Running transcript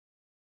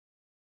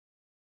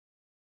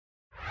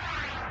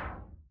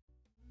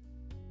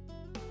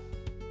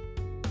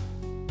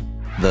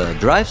The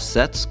drive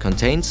set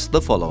contains the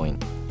following: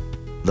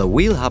 the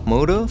wheel hub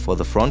motor for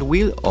the front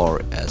wheel,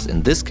 or as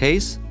in this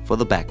case, for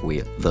the back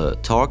wheel, the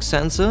torque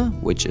sensor,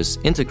 which is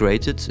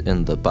integrated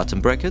in the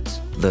bottom bracket,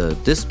 the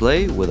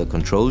display with a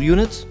control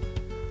unit,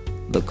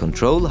 the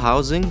control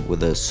housing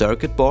with a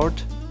circuit board,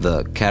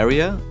 the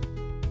carrier,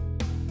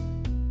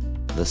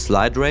 the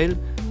slide rail,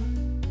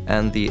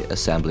 and the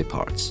assembly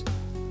parts.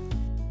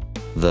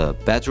 The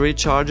battery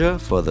charger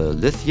for the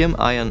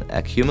lithium-ion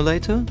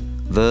accumulator,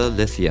 the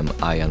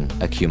lithium-ion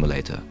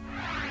accumulator.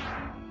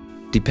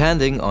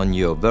 Depending on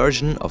your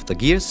version of the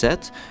gear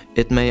set,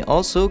 it may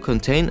also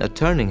contain a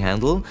turning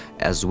handle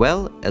as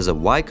well as a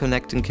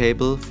Y-connecting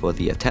cable for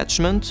the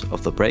attachment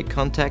of the brake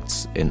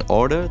contacts in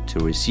order to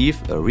receive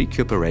a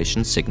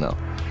recuperation signal.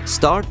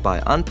 Start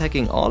by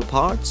unpacking all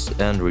parts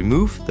and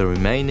remove the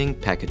remaining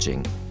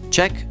packaging.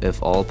 Check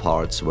if all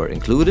parts were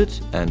included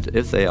and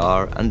if they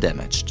are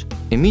undamaged.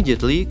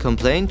 Immediately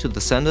complain to the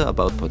sender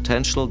about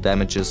potential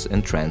damages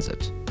in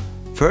transit.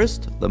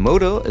 First, the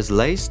motor is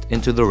laced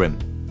into the rim.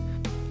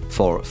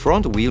 For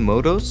front wheel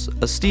motors,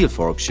 a steel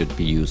fork should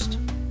be used.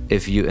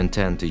 If you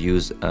intend to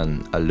use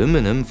an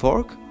aluminum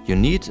fork, you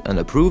need an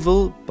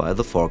approval by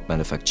the fork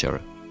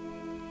manufacturer.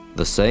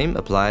 The same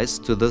applies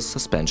to the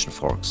suspension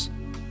forks.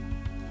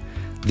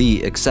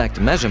 The exact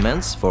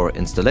measurements for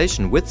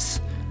installation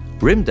widths,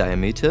 rim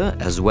diameter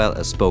as well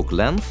as spoke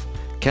length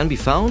can be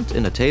found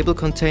in a table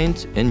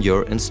contained in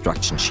your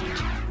instruction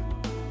sheet.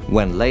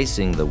 When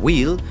lacing the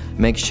wheel,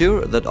 make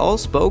sure that all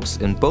spokes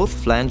in both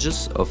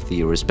flanges of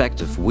the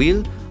respective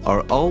wheel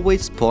are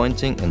always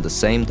pointing in the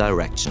same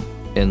direction.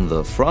 In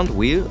the front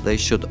wheel they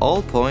should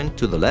all point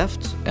to the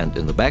left, and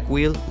in the back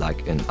wheel,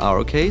 like in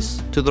our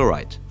case, to the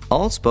right.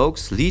 All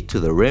spokes lead to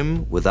the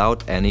rim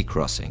without any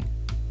crossing.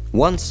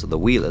 Once the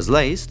wheel is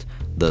laced,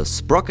 the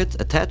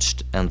sprocket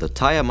attached and the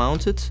tire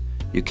mounted,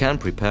 you can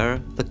prepare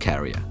the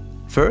carrier.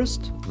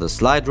 First, the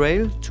slide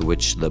rail, to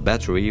which the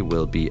battery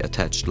will be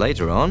attached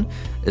later on,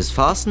 is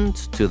fastened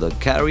to the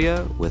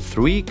carrier with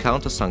 3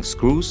 countersunk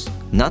screws,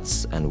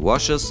 nuts and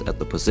washers at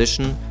the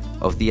position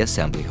of the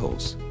assembly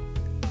holes.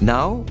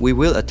 Now we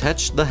will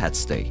attach the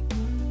headstay.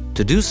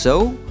 To do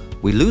so,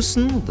 we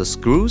loosen the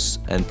screws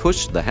and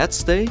push the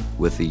headstay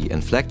with the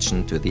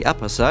inflection to the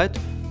upper side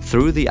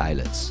through the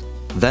eyelets.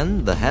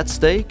 Then the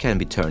headstay can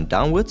be turned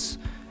downwards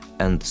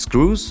and the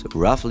screws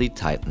roughly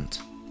tightened.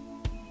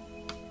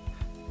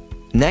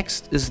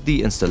 Next is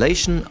the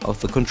installation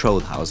of the control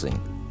housing.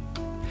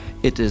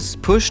 It is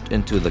pushed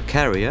into the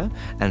carrier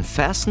and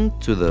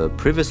fastened to the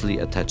previously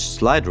attached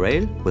slide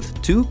rail with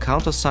 2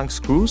 countersunk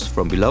screws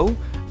from below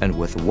and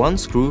with 1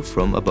 screw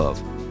from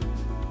above.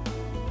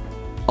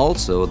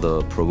 Also,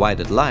 the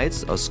provided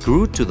lights are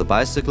screwed to the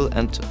bicycle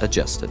and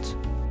adjusted.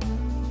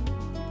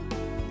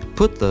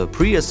 Put the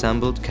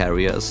pre-assembled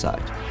carrier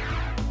aside.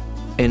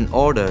 In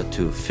order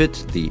to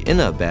fit the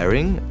inner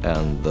bearing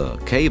and the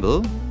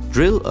cable,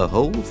 drill a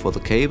hole for the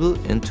cable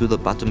into the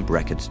bottom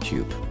bracket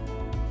tube.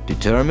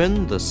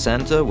 Determine the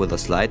center with a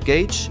slide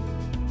gauge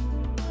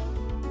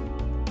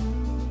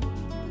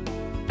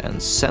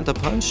and center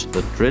punch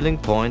the drilling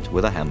point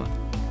with a hammer.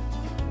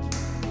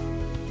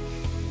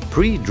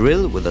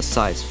 Pre-drill with a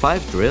size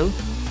 5 drill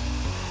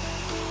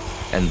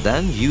and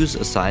then use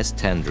a size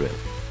 10 drill.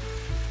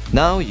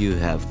 Now you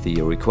have the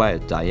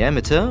required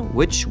diameter,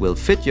 which will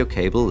fit your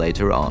cable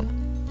later on.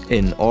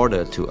 In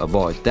order to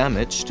avoid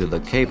damage to the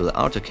cable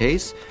outer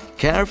case,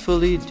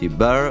 carefully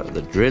deburr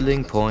the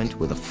drilling point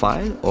with a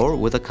file or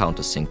with a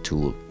countersink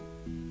tool.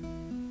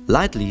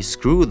 Lightly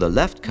screw the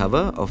left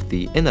cover of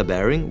the inner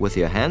bearing with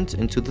your hand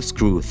into the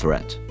screw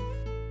thread.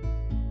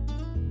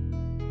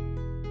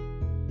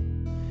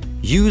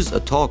 Use a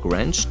torque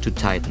wrench to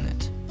tighten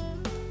it.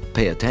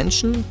 Pay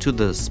attention to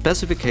the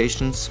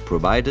specifications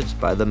provided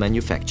by the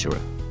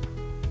manufacturer.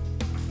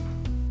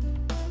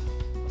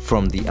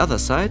 From the other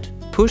side,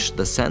 push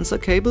the sensor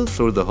cable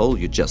through the hole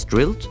you just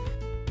drilled,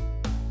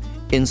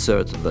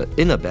 insert the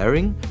inner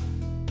bearing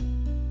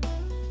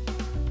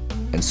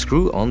and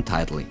screw on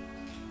tightly.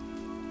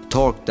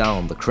 Torque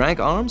down the crank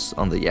arms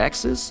on the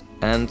axis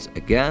and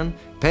again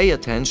pay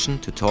attention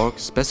to torque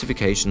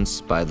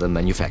specifications by the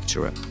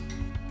manufacturer.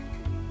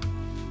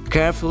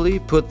 Carefully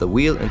put the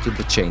wheel into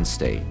the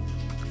chainstay.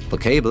 The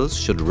cables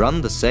should run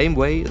the same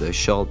way they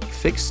shall be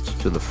fixed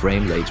to the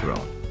frame later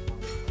on.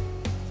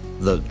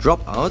 The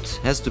dropout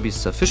has to be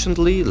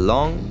sufficiently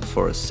long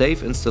for a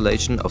safe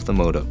installation of the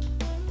motor.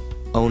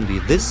 Only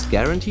this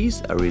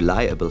guarantees a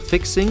reliable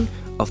fixing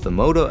of the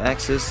motor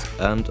axis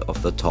and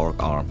of the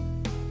torque arm.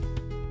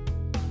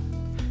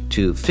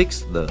 To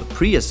fix the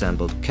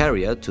pre-assembled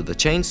carrier to the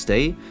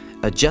chainstay,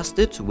 adjust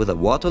it with a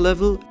water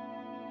level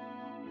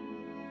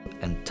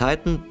and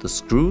tighten the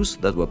screws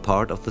that were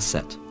part of the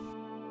set.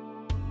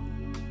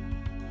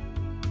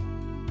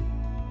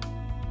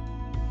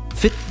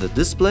 Fit the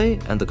display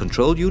and the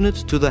control unit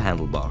to the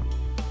handlebar.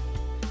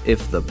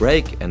 If the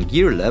brake and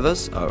gear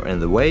levers are in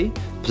the way,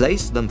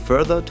 place them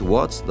further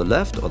towards the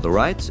left or the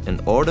right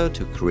in order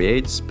to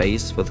create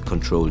space for the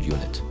control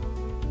unit.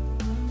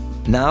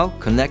 Now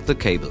connect the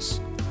cables.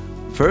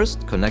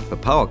 First, connect the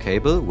power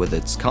cable with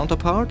its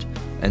counterpart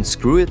and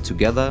screw it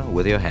together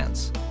with your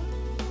hands.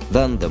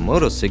 Then the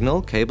motor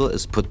signal cable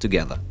is put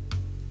together.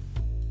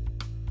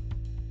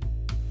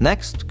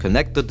 Next,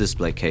 connect the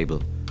display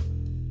cable.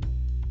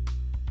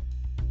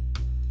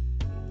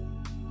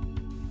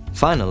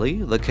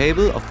 Finally, the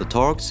cable of the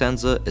torque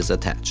sensor is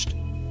attached.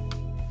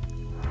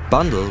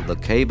 Bundle the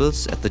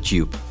cables at the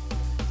tube.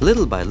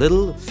 Little by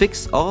little,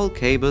 fix all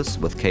cables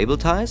with cable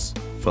ties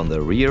from the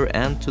rear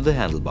end to the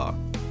handlebar.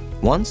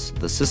 Once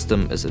the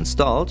system is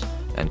installed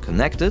and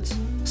connected,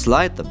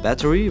 slide the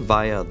battery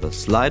via the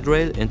slide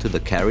rail into the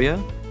carrier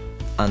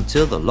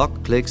until the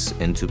lock clicks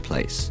into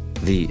place.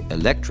 The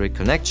electric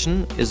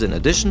connection is in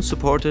addition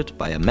supported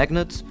by a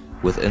magnet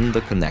within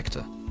the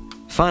connector.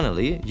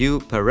 Finally, you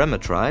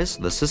parametrize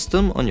the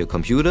system on your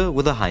computer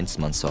with the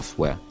Heinzmann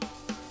software.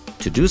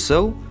 To do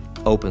so,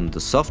 open the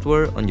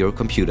software on your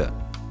computer.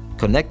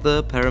 Connect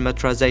the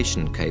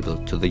parametrization cable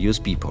to the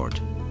USB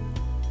port.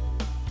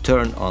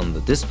 Turn on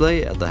the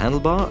display at the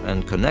handlebar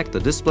and connect the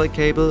display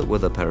cable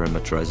with the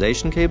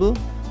parametrization cable,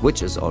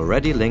 which is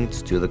already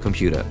linked to the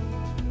computer.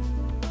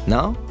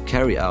 Now,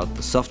 carry out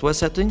the software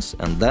settings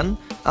and then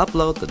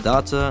upload the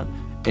data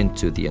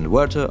into the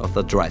inverter of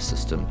the drive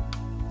system.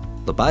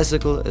 The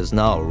bicycle is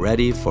now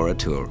ready for a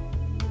tour.